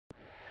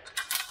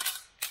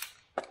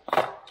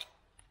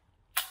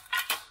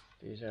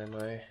These are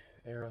my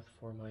arrows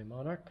for my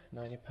Monarch,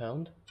 90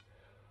 pound.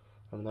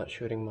 I'm not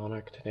shooting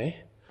Monarch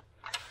today.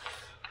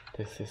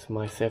 This is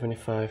my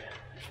 75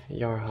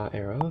 Yarha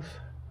arrows.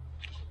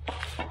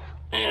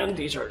 And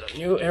these are the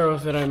new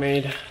arrows that I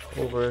made,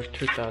 over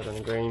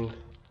 2,000 grain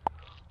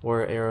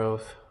war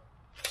arrows.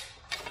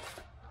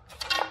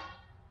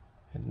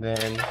 And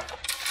then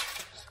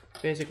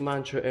basic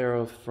Manchu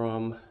arrows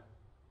from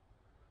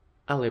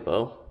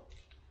Alibow.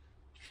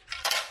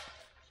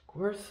 Of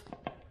course,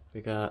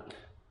 we got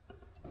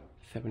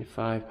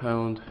 75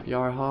 pound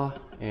Yarha,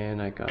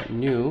 and I got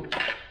new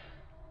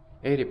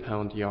 80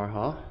 pound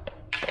Yarha.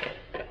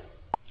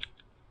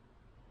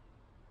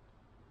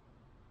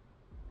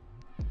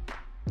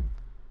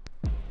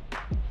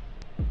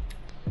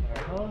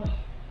 Yarha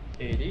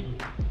 80.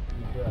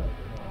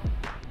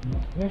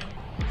 Okay.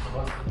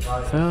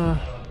 So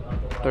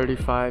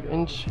 35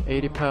 inch,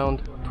 80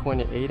 pound,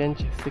 28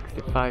 inch,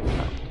 65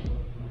 pound.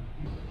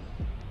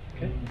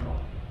 Okay.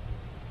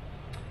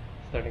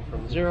 Starting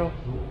from 0.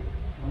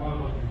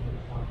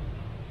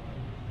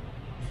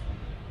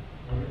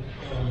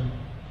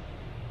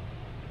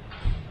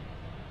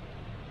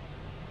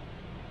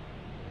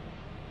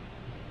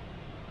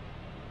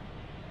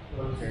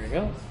 There we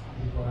go.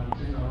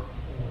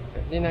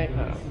 59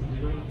 pounds.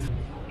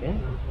 Okay.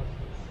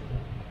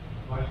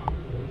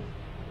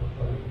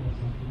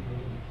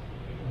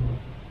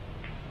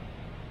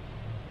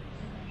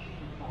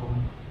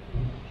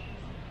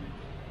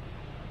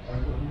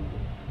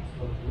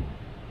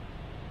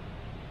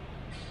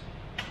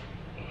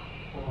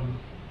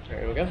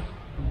 There we go.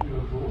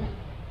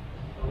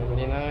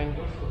 79.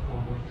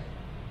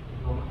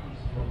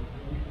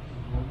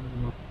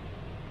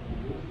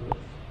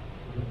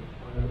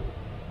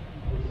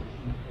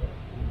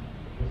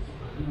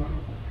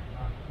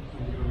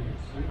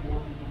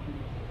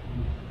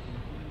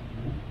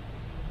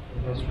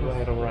 Let's run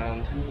it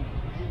around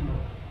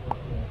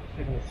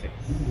 76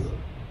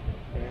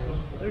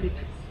 and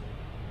 32.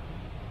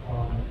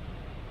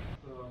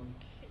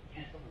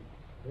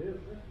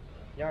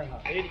 Yarha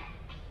 80.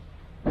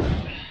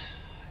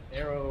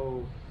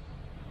 Arrow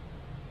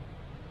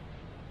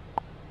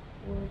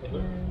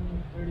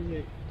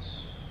 38.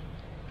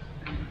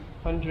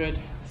 100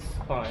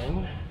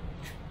 spine.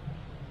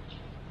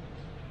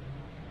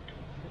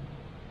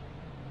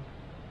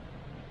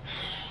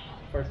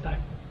 First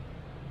time.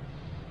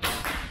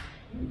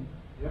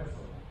 Yes.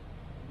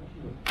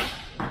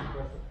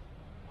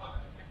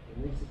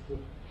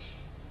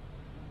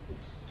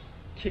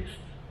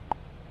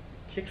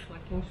 Kicks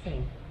like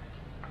insane.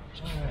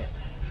 Alright.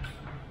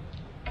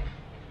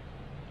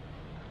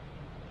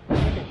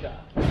 Second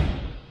shot.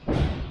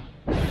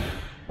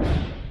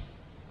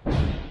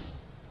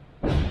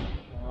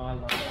 Oh, I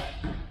love that.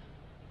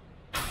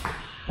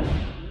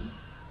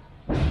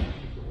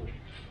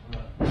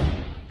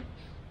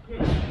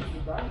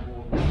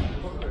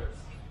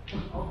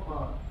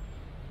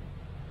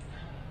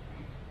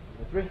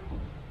 Number 3.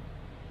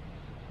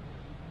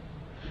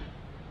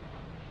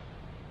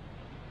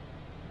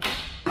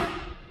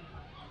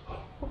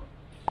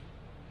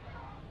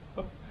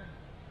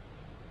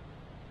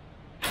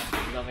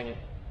 Loving it.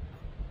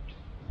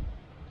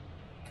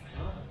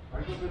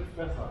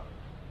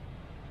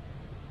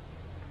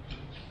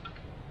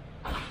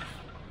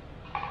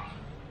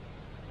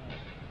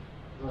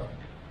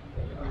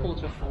 Pull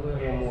just a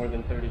little more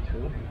than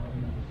 32.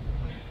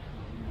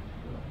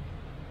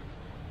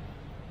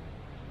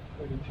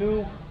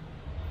 32.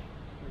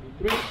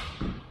 33.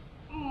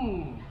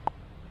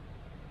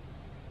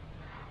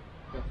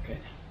 Okay.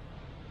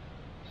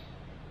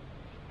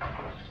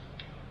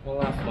 One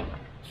last one.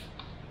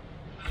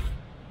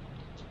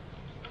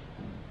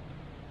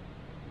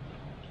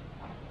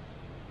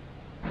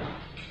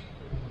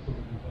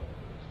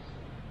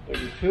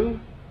 32.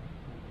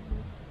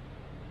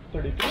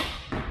 33.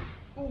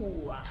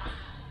 Ooh.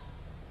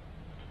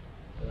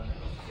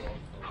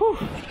 Whew.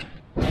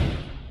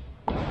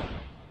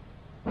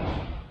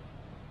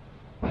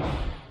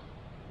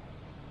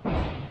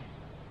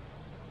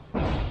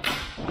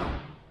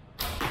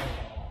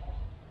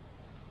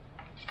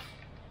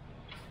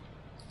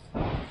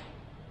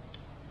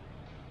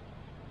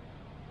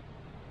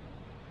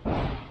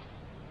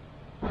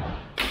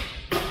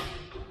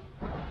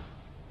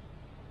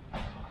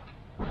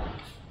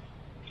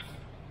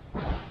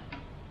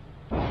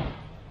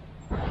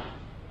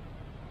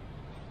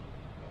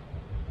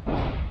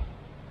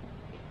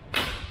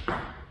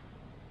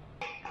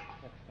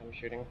 I'm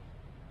shooting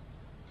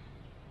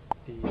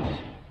these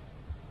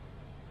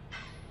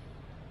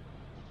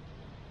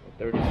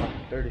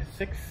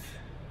 36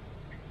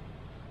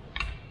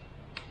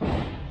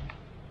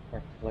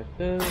 mark like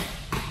this,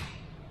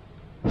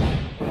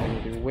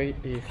 and the weight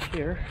is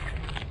here.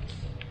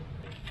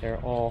 They're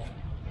all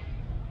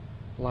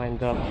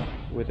lined up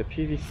with the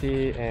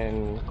PVC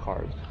and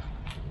cards.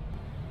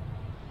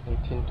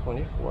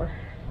 1824.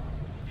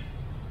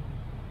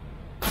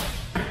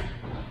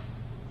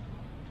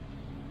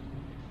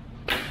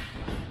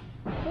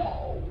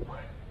 Whoa!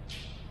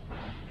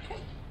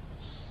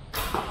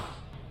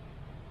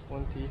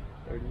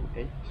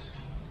 2038.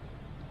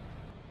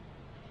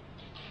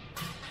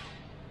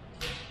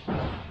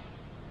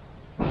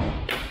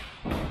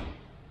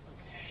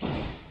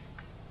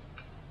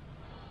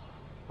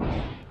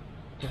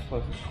 This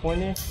one's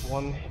 20,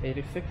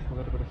 186, a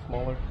little bit of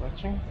smaller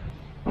fletching.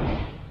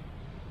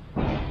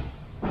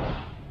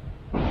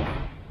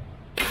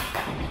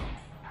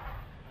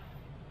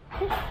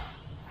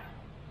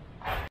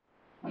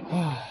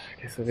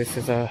 Okay, so this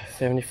is a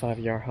 75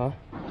 Yarha.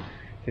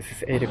 This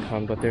is 80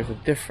 pound, but there's a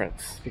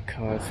difference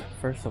because,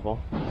 first of all,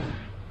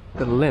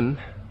 the limb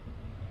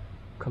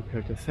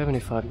compared to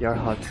 75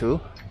 Yarha 2,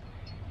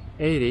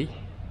 80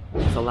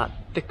 is a lot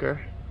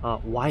thicker,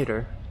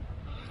 wider.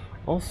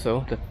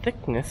 Also, the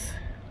thickness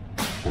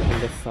on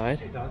this side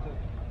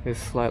is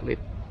slightly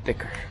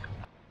thicker.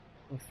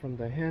 From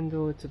the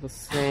handle, it's the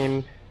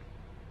same,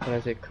 but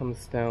as it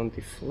comes down,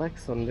 the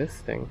flex on this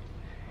thing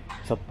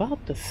is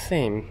about the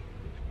same.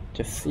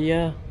 Just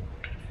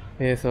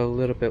is a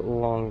little bit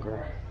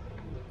longer,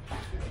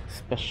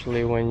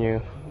 especially when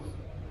you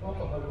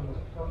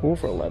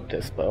overlap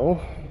this bow.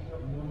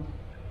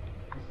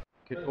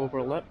 Could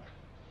overlap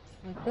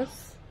like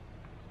this.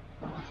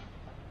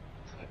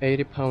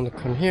 80 pound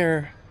come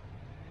here.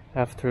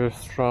 After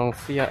strong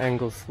Sia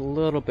angles, a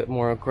little bit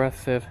more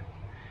aggressive,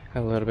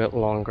 a little bit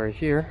longer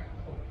here,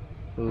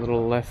 a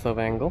little less of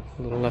angle,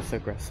 a little less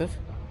aggressive,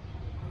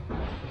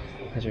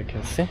 as you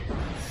can see.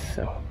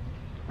 So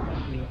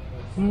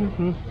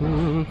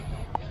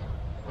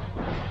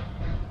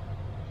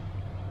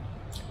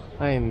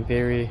I am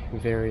very,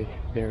 very,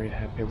 very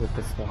happy with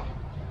this bow.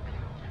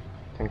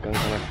 I think I'm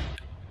gonna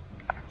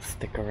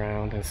stick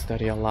around and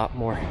study a lot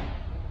more.